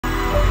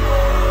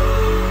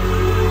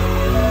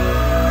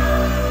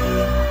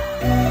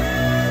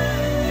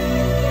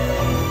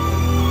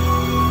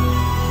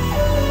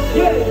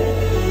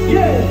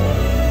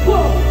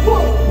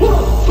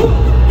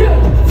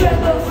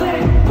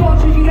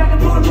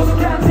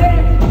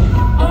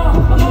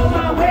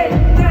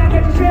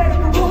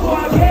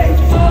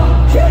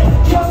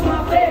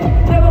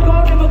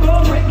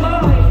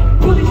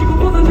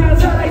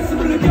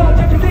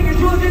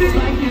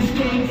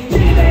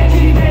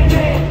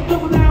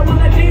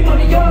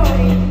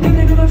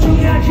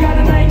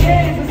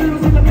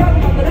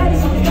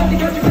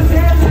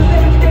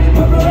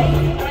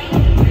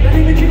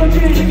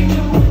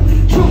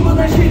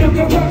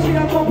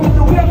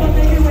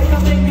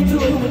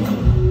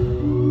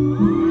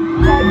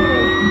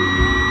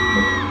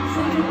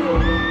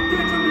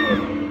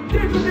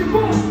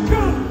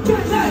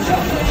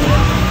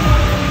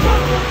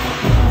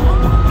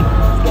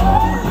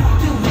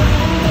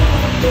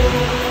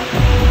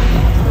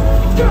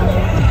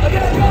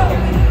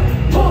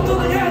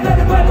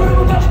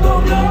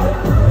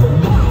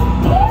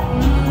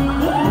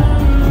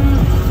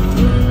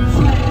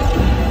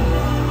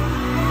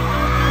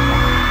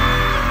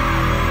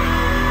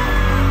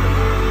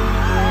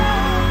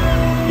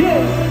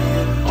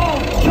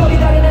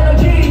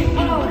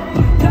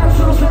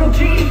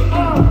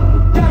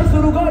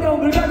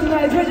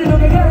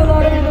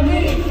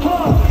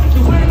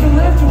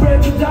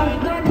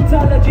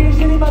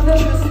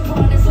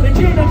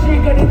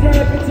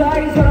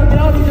사이 사람이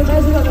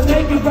어디서 나는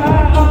make it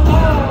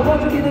right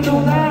원적이는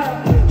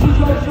누나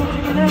주저없이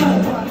움직이는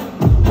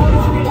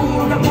머릿속에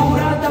우울한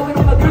우울한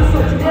따위로 막을 수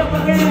없지 내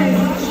방에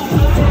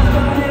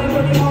생각만 해도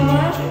전이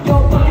몰라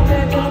엿보기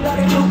때문에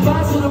나를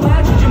눈봐 술을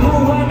마시지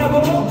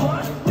무한하고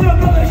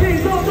들어가면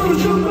시선으로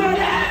충분해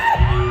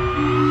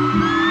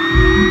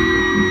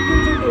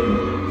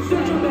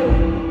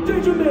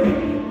들 준비 1,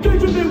 2,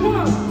 3,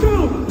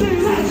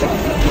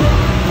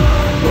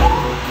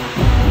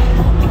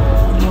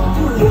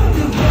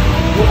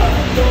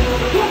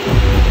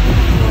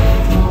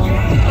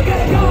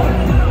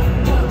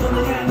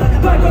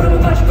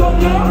 let's go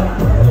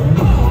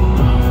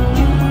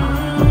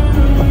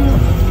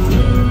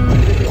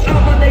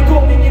아마 내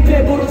고민이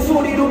배부른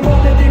소리로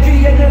너네들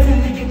귀에 날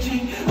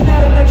들리겠지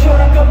나름 날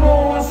철학과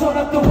모아서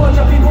난 또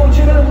어차피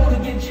뭔지를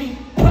모르겠지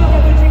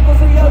바람을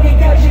찍고서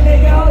여기까지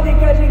내가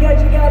어디까지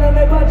갈지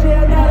가름을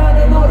받지야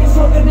나라는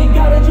어리석은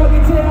인간은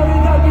저기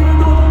태양을 가기를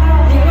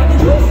노나 네가 the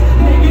juice,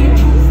 baby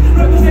juice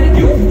represent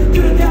you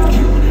그런 다음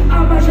you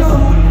안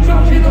마셔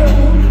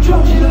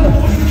정신을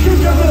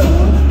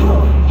심장을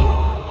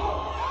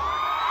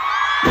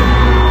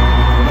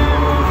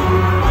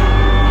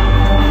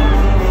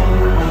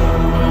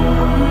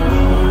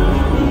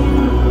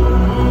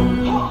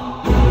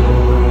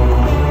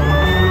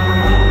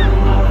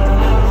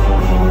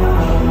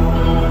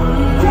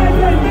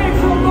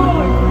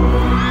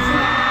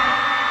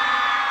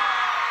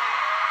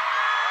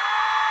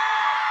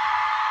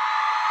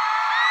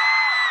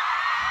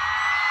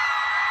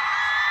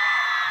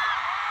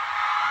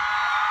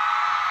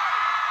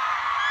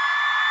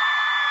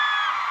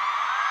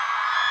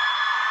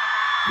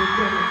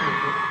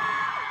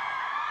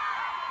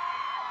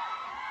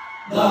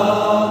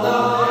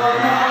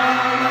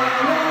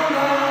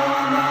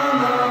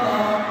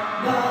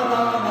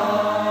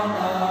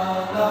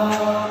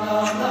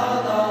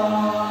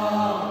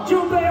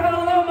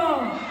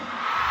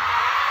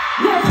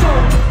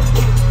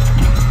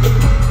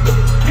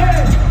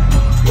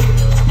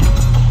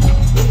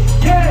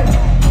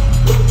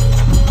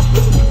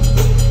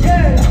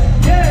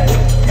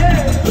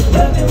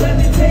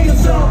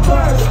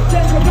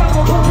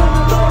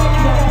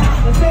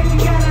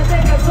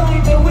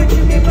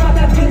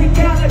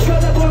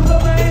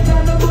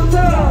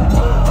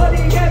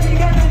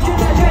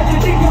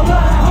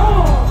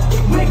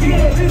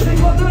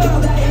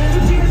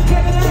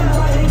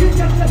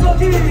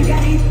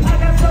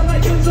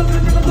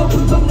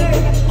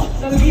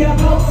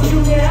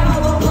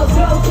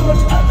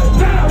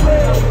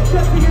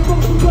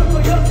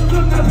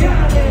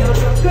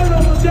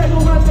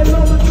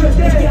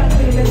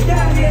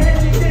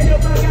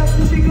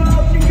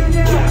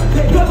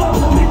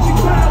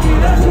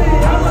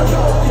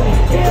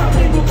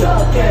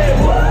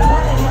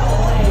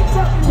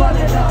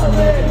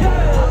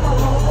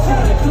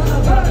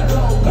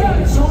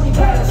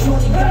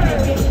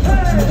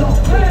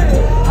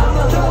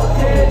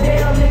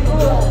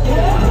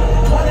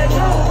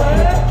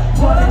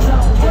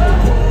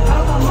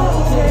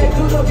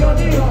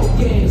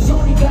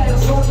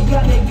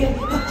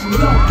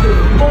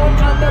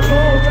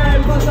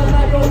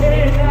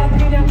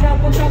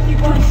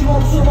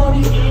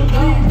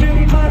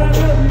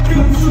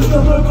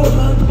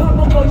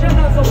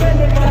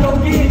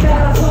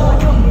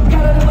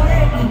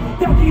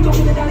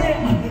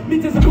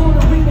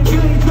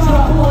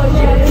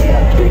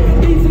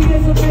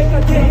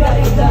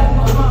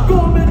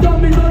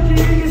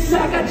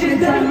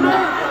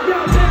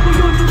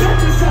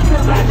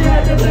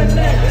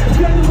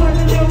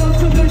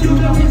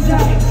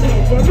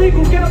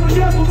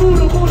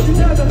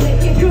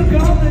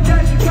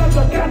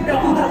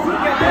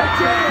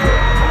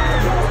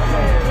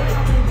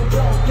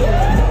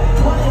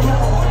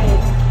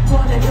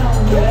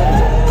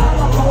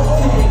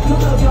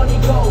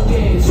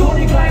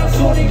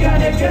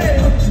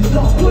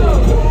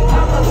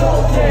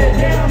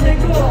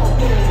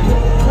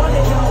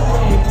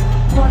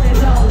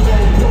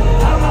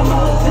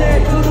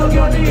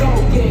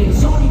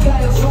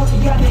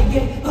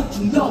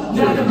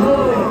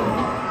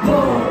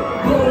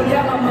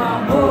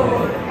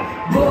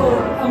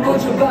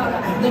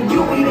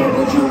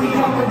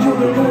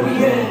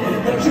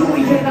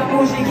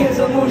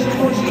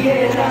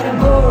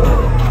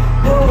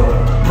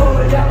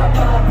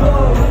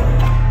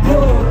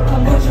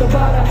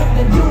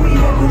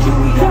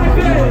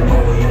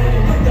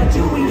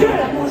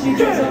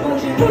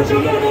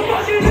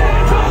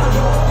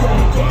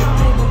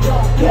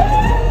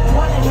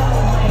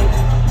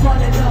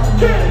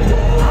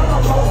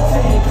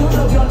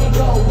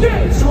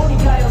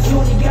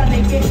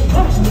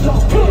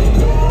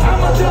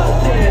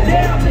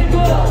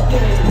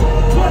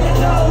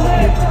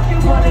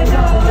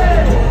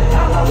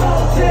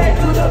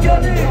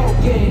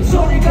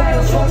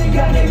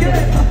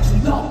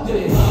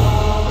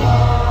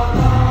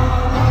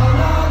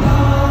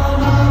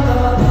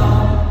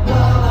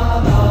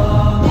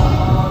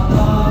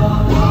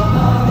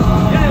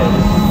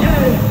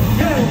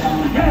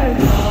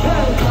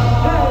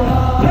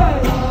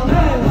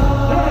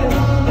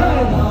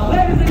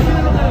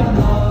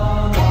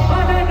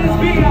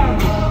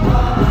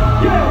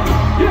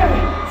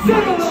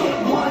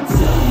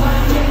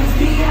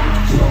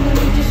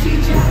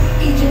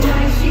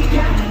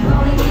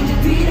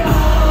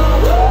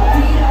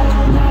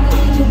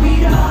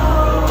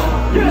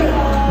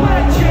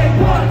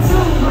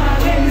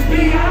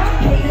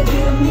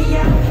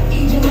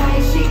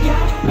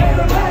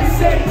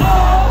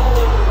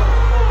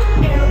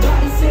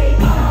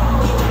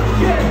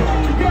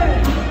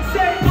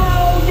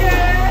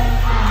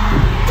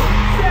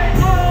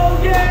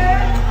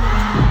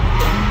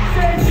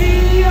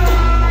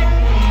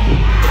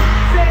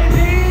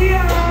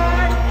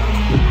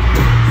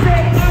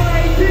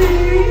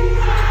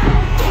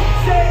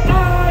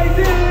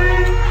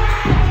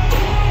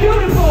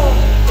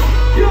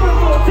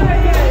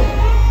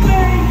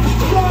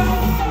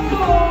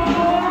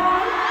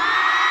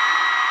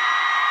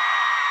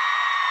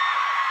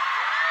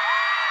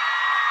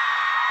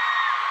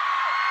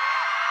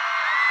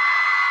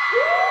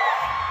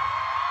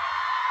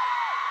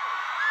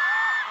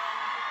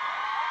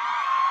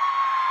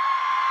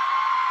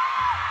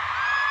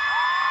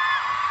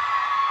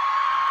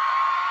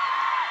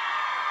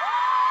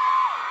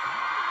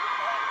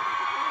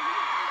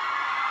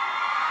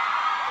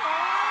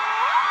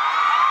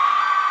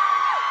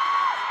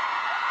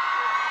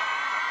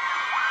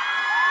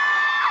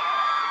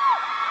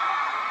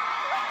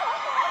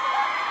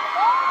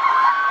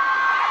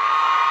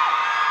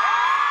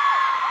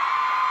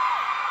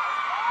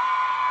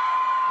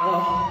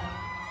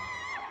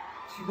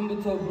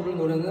지금부터 부를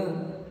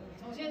노래는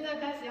从现在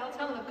开始要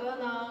唱的歌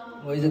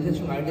呢， 뭐 이제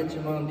대충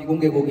알겠지만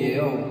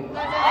미공개곡이에요.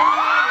 大家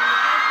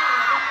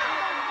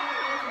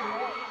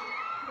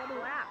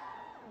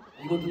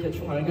이것도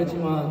대충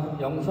알겠지만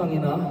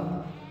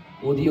영상이나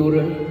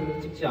오디오를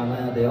찍지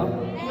않아야 돼요.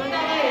 你们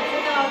大概也知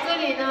道，这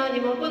里呢，你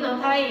们不能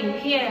拍影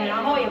片，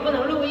然后也不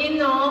能录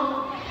音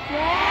哦。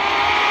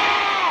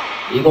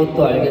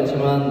 이것도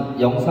알겠지만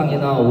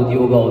영상이나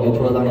오디오가 어디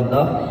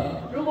돌아다닌다?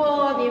 如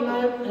果你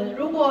们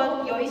如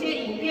果有一些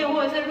影片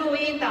或者是录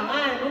音档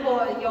案，如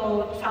果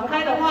有传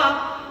开的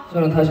话，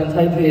 저는 다시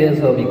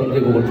타이페이에서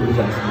미공개곡을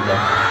부르지 않습니다.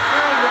 那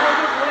以后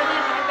就不会在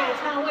台北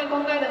唱未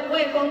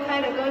公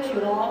开的歌曲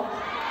喽。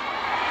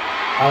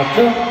 알았죠?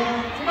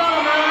 知道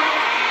了吗？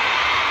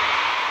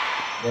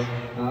 네.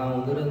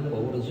 오늘은 뭐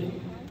부르지?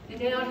 今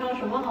天要唱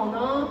什么好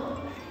呢？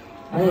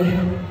 아니,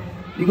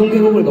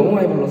 미공개곡을 너무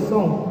많이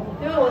불렀어.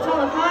 因为我唱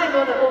了太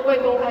多的未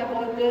公开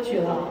歌曲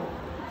了。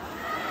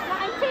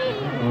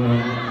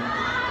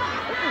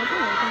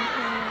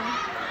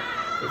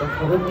 일단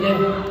가볍게.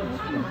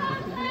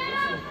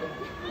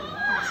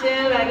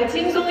 先来个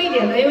轻松一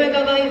点的，因为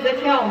刚刚一直在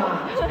跳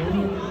嘛。